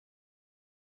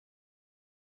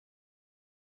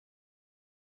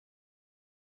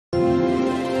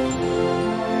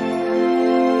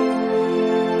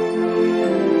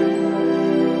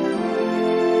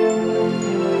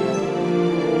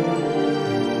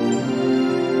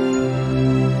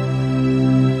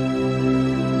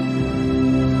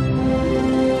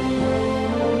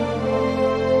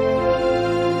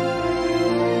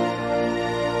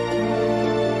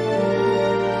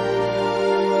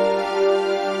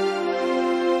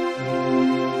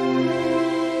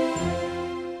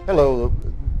Hello,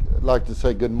 I'd like to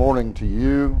say good morning to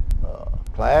you,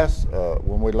 class.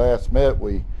 When we last met,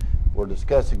 we were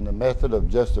discussing the method of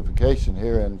justification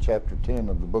here in chapter 10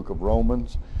 of the book of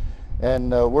Romans.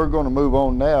 And we're going to move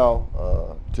on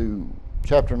now to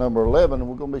chapter number 11, and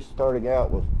we're going to be starting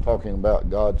out with talking about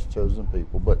God's chosen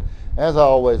people. But as I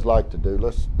always like to do,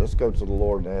 let's go to the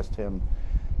Lord and ask Him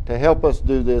to help us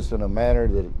do this in a manner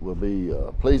that will be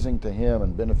pleasing to Him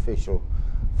and beneficial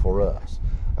for us.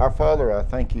 Our Father, I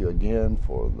thank you again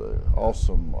for the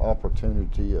awesome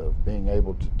opportunity of being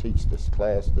able to teach this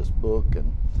class, this book,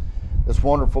 and this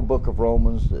wonderful book of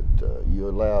Romans that you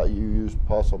used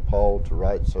Apostle Paul to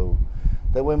write so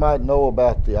that we might know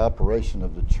about the operation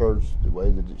of the church, the way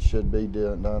that it should be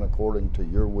done according to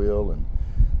your will, and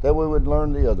that we would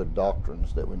learn the other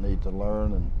doctrines that we need to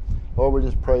learn. And Lord, we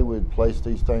just pray we'd place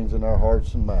these things in our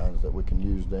hearts and minds that we can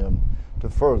use them to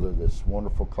further this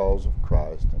wonderful cause of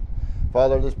Christ. And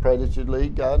Father, I just pray that you'd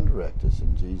lead, guide, and direct us.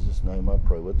 In Jesus' name I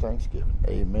pray with thanksgiving.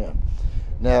 Amen.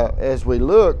 Now, as we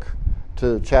look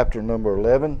to chapter number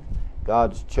 11,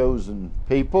 God's chosen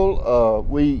people,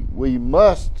 we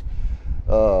must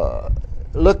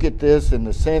look at this in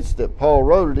the sense that Paul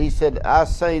wrote it. He said, I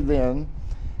say then,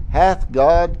 hath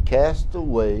God cast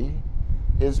away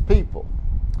his people?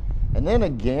 And then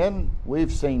again,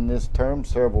 we've seen this term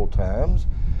several times.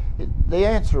 The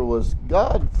answer was,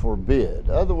 God forbid.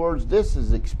 In other words, this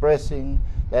is expressing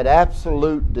that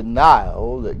absolute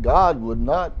denial that God would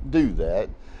not do that.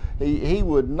 He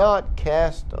would not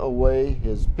cast away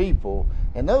his people.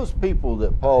 And those people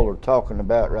that Paul are talking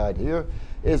about right here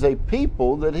is a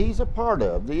people that he's a part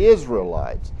of, the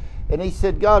Israelites. And he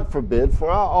said, God forbid, for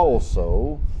I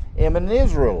also am an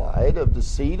Israelite of the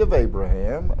seed of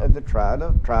Abraham, of the tribe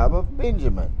of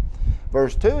Benjamin.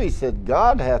 Verse 2, he said,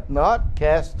 God hath not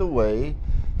cast away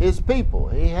his people.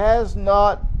 He has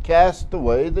not cast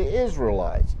away the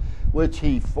Israelites, which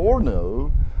he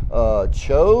foreknew,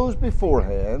 chose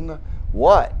beforehand.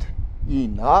 What? Ye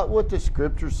not what the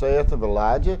Scripture saith of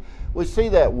Elijah? We see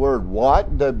that word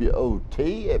what,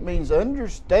 W-O-T. It means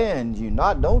understand you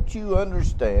not. Don't you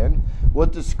understand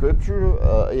what the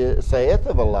Scripture saith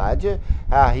of Elijah?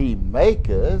 How he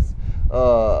maketh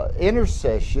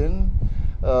intercession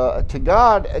to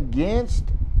God against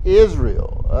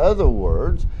Israel. In other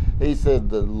words, he said,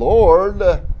 the Lord,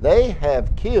 they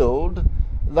have killed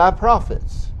thy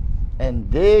prophets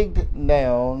and digged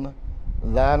down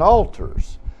thine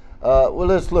altars. Well,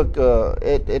 let's look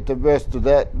at the rest of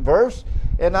that verse.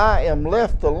 And I am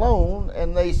left alone,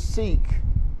 and they seek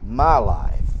my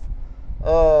life.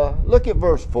 Look at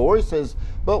verse 4. He says,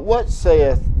 but what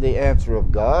saith the answer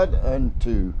of God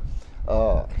unto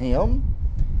him?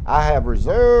 I have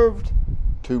reserved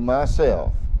to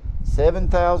myself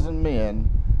 7,000 men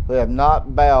who have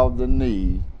not bowed the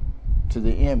knee to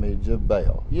the image of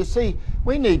Baal. You see,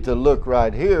 we need to look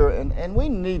right here, and we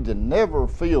need to never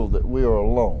feel that we are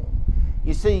alone.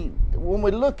 You see, when we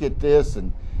look at this,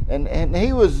 and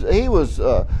he was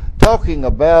talking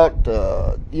about,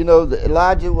 that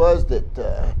Elijah was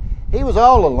that he was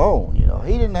all alone.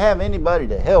 He didn't have anybody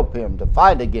to help him to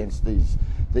fight against these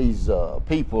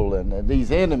people and these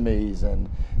enemies, and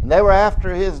they were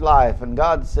after his life. And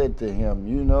God said to him,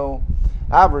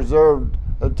 I've reserved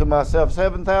to myself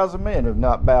 7,000 men who have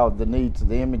not bowed the knee to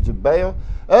the image of Baal.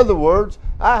 In other words,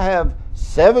 I have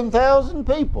 7,000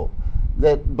 people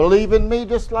that believe in me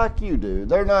just like you do.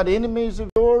 They're not enemies of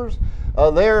yours.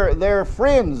 They're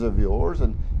friends of yours.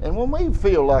 And when we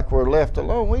feel like we're left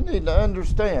alone, we need to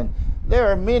understand there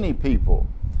are many people.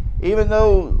 Even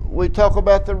though we talk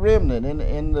about the remnant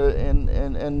in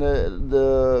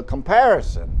the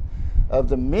comparison of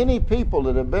the many people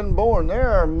that have been born, there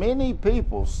are many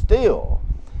people still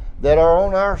that are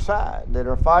on our side, that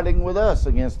are fighting with us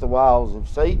against the wiles of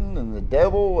Satan and the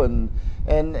devil, and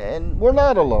we're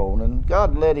not alone. And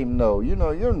God let him know,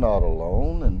 you're not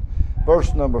alone. And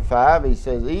verse number 5, he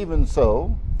says, even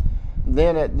so,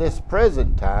 then at this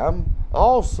present time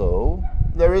also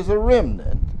there is a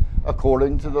remnant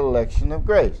according to the election of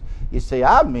grace. You see,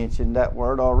 I mentioned that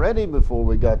word already before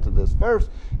we got to this verse,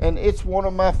 and it's one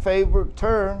of my favorite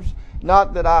terms.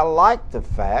 Not that I like the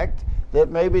fact that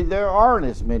maybe there aren't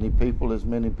as many people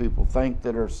think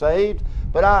that are saved,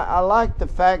 but I like the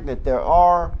fact that there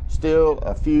are still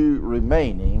a few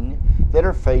remaining that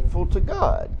are faithful to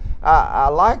God. I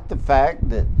like the fact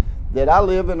that I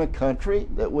live in a country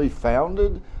that we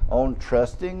founded on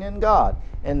trusting in God.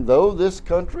 And though this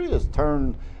country is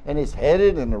turned and is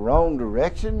headed in the wrong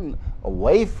direction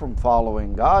away from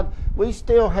following God, we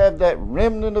still have that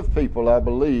remnant of people, I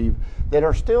believe, that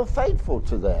are still faithful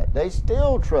to that. They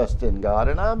still trust in God.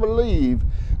 And I believe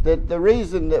that the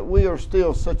reason that we are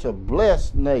still such a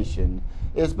blessed nation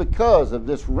is because of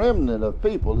this remnant of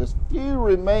people, this few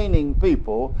remaining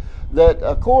people that,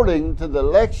 according to the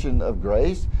election of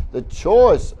grace, the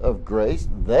choice of grace,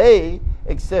 they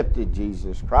accepted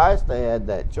Jesus Christ. They had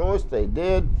that choice. They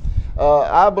did.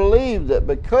 I believe that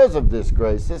because of this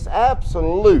grace, this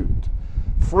absolute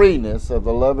freeness of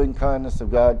the loving kindness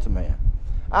of God to man,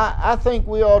 I think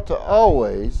we ought to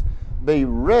always be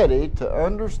ready to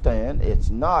understand it's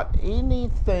not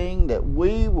anything that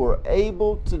we were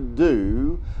able to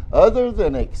do other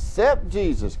than accept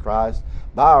Jesus Christ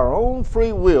by our own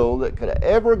free will that could have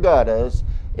ever got us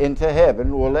into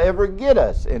heaven, will ever get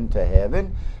us into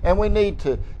heaven. And we need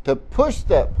to push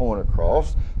that point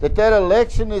across, that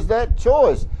election is that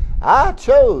choice. I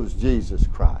chose Jesus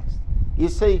Christ. You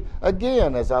see,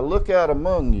 again, as I look out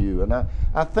among you and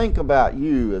I think about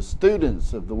you as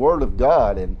students of the Word of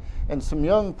God and some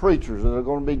young preachers that are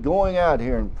going to be going out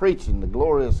here and preaching the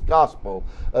glorious gospel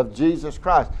of Jesus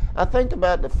Christ, I think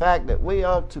about the fact that we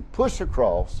ought to push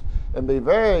across and be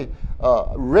very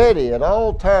ready at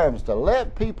all times to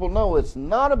let people know it's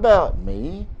not about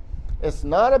me, it's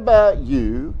not about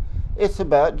you, it's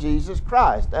about Jesus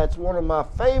Christ. That's one of my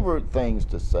favorite things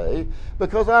to say,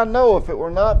 because I know if it were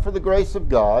not for the grace of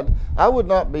God, I would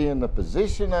not be in the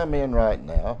position I'm in right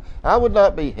now. I would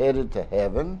not be headed to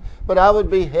heaven, but I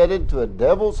would be headed to a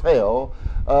devil's hell,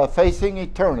 facing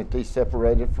eternity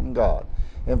separated from God.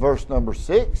 In verse number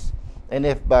 6, and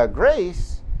if by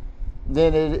grace,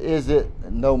 then is it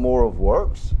no more of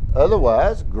works?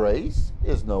 Otherwise, grace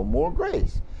is no more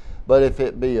grace. But if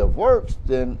it be of works,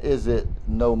 then is it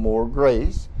no more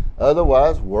grace?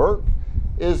 Otherwise, work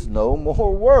is no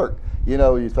more work. You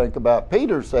know, you think about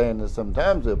Peter saying that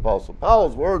sometimes the Apostle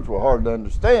Paul's words were hard to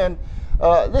understand.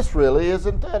 This really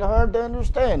isn't that hard to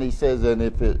understand. He says, and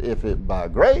if it by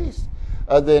grace,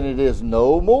 then it is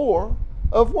no more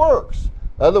of works.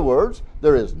 In other words,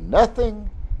 there is nothing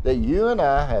that you and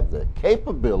I have the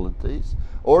capabilities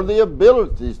or the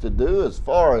abilities to do as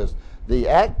far as the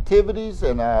activities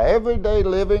in our everyday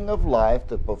living of life,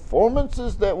 the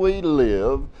performances that we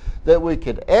live, that we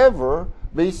could ever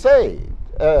be saved.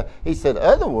 He said, in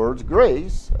other words,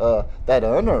 grace, that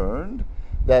unearned,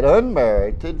 that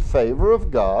unmerited favor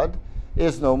of God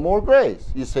is no more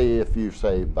grace. You see, if you're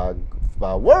saved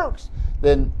by works,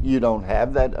 then you don't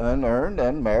have that unearned,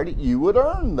 unmerited. You would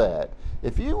earn that.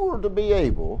 If you were to be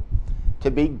able to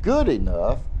be good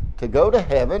enough to go to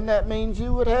heaven, that means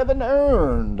you would have an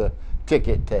earned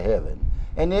ticket to heaven.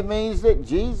 And it means that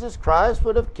Jesus Christ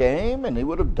would have came and he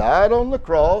would have died on the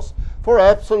cross for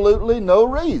absolutely no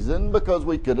reason, because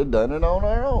we could have done it on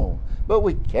our own. But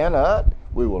we cannot.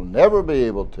 We will never be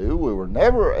able to. We were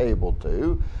never able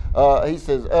to. He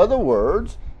says,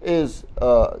 otherwise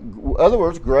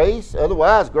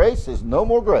grace is no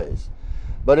more grace.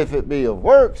 But if it be of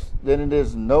works, then it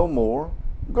is no more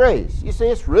grace. You see,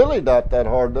 it's really not that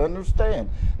hard to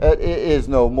understand. It is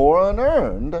no more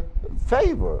unearned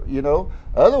favor, you know.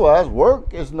 Otherwise,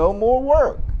 work is no more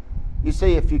work. You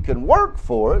see, if you can work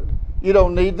for it, you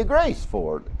don't need the grace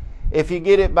for it. If you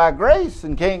get it by grace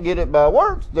and can't get it by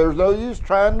works, there's no use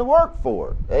trying to work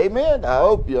for it. Amen? I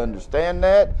hope you understand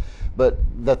that. But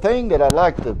the thing that I'd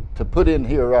like to put in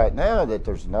here right now, that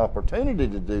there's an opportunity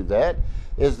to do that,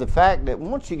 is the fact that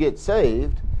once you get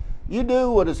saved, you do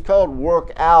what is called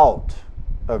work out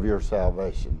of your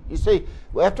salvation. You see,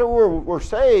 after we're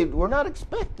saved, we're not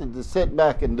expected to sit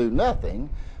back and do nothing,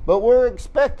 but we're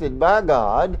expected by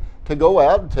God to go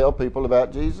out and tell people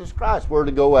about Jesus Christ. We're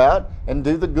to go out and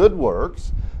do the good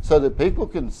works so that people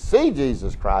can see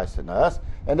Jesus Christ in us,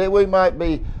 and that we might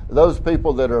be those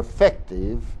people that are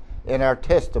effective in our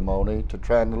testimony to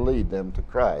trying to lead them to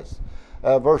Christ.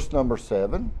 Verse number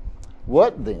 7,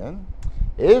 what then?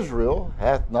 Israel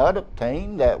hath not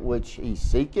obtained that which he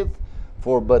seeketh,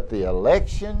 for but the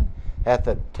election hath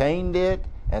obtained it,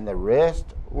 and the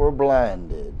rest were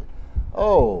blinded.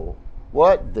 Oh,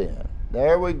 what then?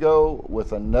 There we go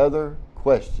with another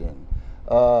question.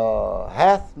 Israel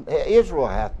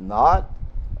hath not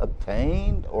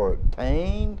obtained or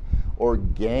attained or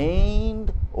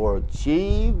gained or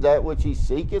achieved that which he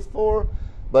seeketh for,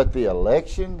 but the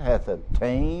election hath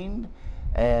obtained,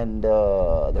 and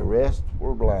the rest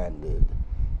were blinded.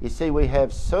 You see, we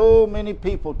have so many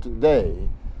people today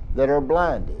that are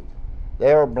blinded.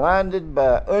 They are blinded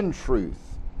by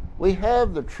untruth. We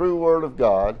have the true Word of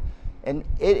God, and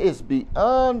it is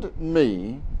beyond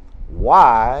me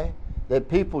why that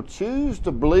people choose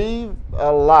to believe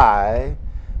a lie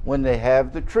when they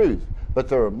have the truth. But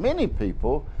there are many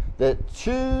people that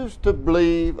choose to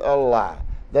believe a lie.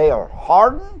 They are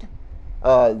hardened.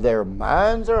 Their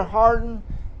minds are hardened.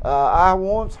 I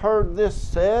once heard this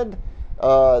said,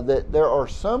 that there are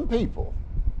some people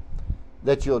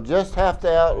that you'll just have to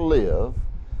outlive,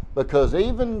 because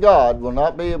even God will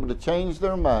not be able to change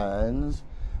their minds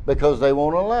because they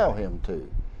won't allow Him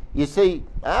to. You see,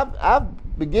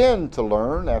 I've begun to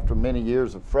learn after many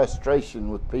years of frustration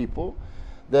with people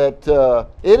that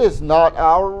it is not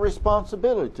our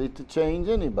responsibility to change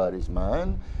anybody's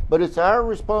mind, but it's our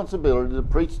responsibility to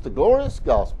preach the glorious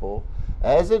gospel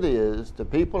as it is to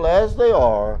people as they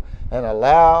are, and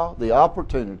allow the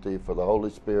opportunity for the Holy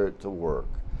Spirit to work.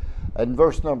 In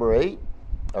verse number 8,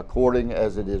 according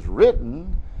as it is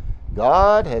written,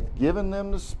 God hath given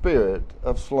them the spirit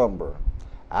of slumber,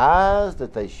 eyes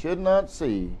that they should not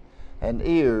see, and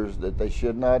ears that they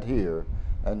should not hear,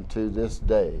 unto this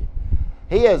day.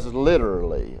 He has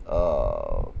literally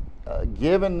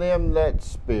given them that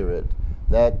spirit,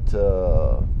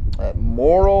 that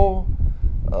moral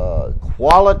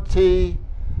quality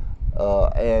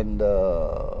and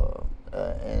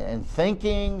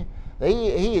thinking.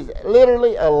 He has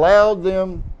literally allowed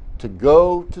them to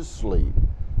go to sleep.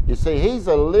 You see, He's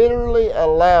literally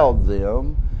allowed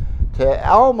them to,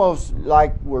 almost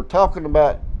like we're talking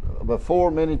about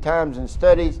before many times in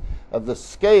studies, of the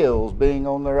scales being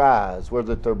on their eyes, where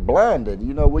that they're blinded.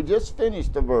 You know, we just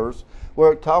finished a verse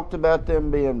where it talked about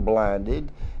them being blinded,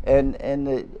 and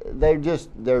they're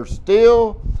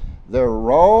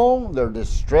wrong, they're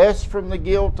distressed from the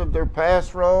guilt of their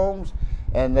past wrongs,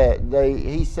 and that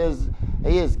He says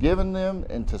He has given them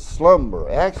into slumber,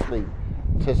 actually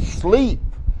to sleep,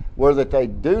 where that they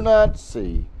do not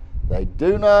see, they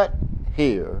do not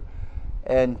hear,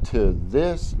 and to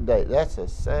this day. That's a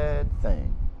sad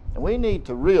thing. And we need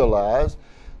to realize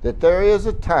that there is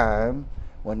a time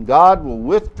when God will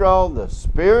withdraw the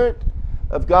Spirit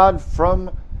of God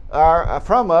from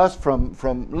us,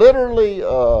 from literally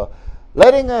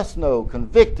letting us know,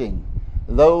 convicting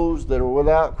those that are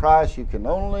without Christ. You can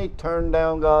only turn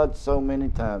down God so many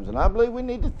times. And I believe we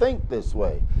need to think this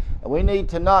way. And we need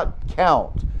to not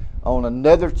count on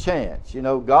another chance. You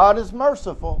know, God is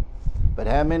merciful, but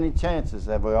how many chances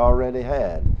have we already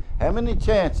had? How many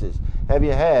chances have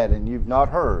you had and you've not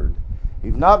heard?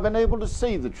 You've not been able to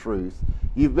see the truth.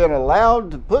 You've been allowed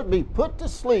to be put to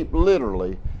sleep,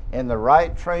 literally, in the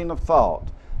right train of thought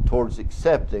towards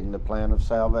accepting the plan of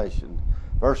salvation.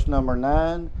 Verse number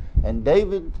 9, and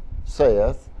David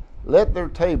saith, let their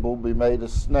table be made a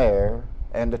snare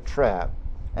and a trap,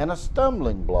 and a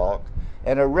stumbling block,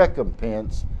 and a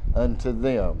recompense unto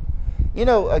them. You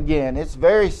know, again, it's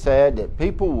very sad that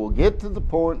people will get to the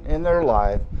point in their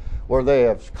life where they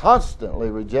have constantly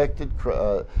rejected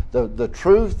the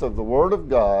truth of the Word of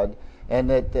God, and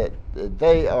that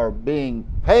they are being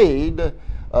paid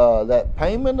that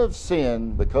payment of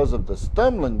sin because of the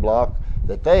stumbling block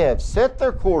that they have set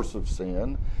their course of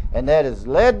sin, and that has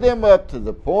led them up to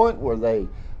the point where they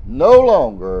no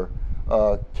longer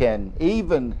can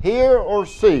even hear or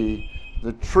see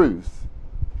the truth.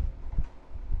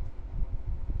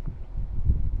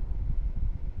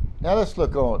 Now let's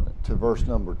look on to verse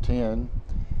number 10,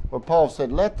 where Paul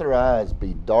said, let their eyes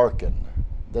be darkened,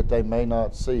 that they may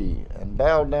not see, and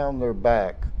bow down their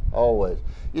back always.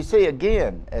 You see,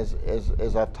 again, as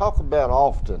I talk about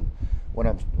often when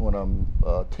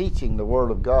I'm teaching the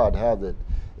Word of God, how that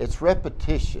it's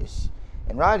repetitious.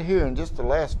 And right here in just the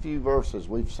last few verses,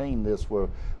 we've seen this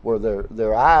where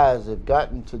their eyes have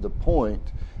gotten to the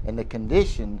point and the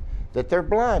condition that they're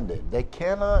blinded. They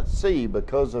cannot see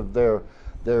because of their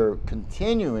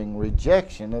continuing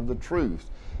rejection of the truth.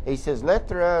 He says, let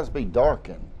their eyes be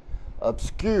darkened,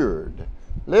 obscured,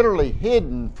 literally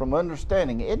hidden from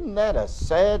understanding. Isn't that a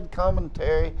sad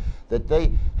commentary that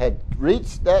they had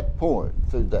reached that point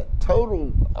through that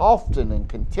total, often and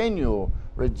continual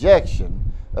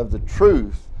rejection of the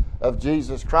truth of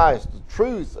Jesus Christ, the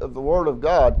truth of the Word of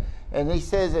God? And he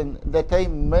says, and that they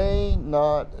may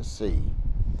not see,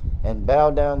 and bow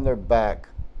down their back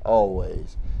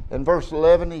always. In verse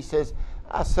 11 he says,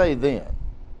 I say then,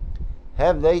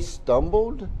 have they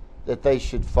stumbled that they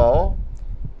should fall?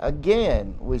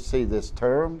 Again we see this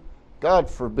term, God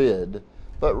forbid,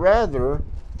 but rather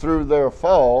through their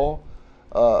fall,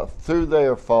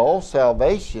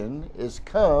 salvation is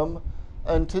come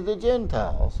unto the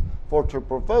Gentiles, for to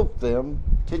provoke them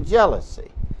to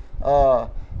jealousy.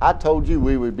 I told you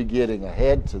we would be getting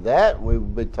ahead to that. We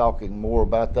would be talking more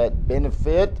about that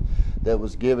benefit that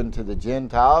was given to the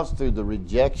Gentiles through the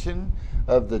rejection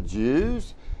of the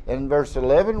Jews. In verse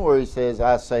 11 where he says,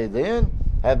 I say then,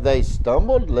 Have they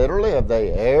stumbled? Literally, have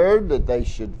they erred that they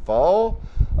should fall?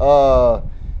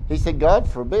 He said, God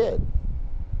forbid.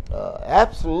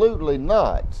 Absolutely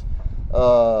not.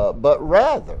 But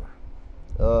rather.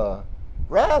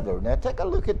 Now take a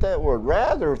look at that word.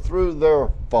 Rather, through their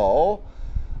fall,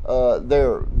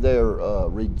 their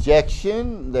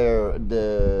rejection, they're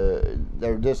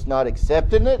just not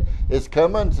accepting it, is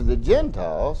come unto the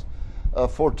Gentiles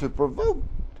for to provoke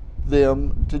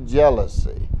them to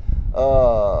jealousy.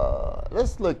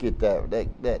 Let's look at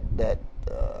that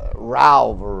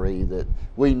rivalry that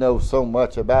we know so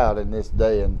much about in this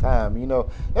day and time. You know,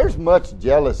 there's much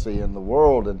jealousy in the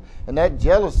world, and that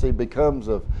jealousy becomes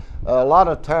of a lot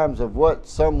of times of what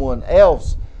someone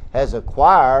else has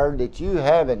acquired that you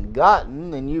haven't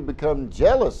gotten, and you become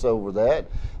jealous over that.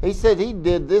 He said he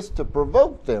did this to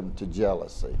provoke them to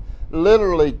jealousy.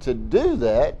 Literally to do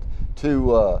that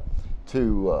to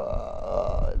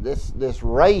this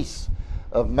race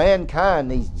of mankind,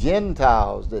 these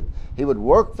Gentiles, that he would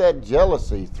work that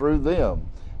jealousy through them.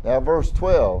 Now verse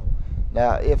 12,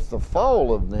 now if the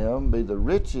fall of them be the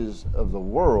riches of the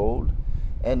world,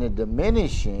 and the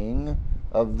diminishing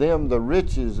of them the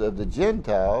riches of the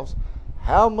Gentiles,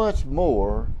 how much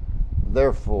more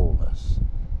their fullness?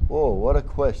 Whoa, what a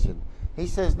question. He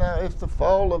says, now if the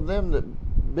fall of them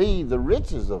that be the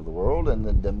riches of the world, and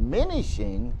the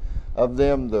diminishing of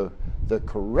them the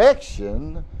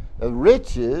correction of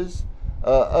riches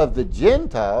of the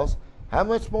Gentiles, how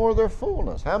much more their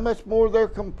fullness? How much more their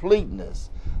completeness?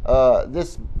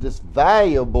 This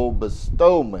valuable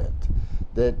bestowment,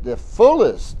 that the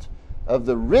fullest of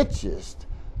the richest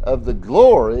of the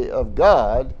glory of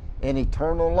God in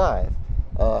eternal life.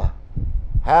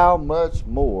 How much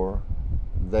more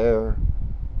their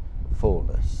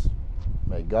fullness?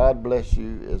 May God bless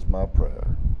you is my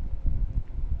prayer.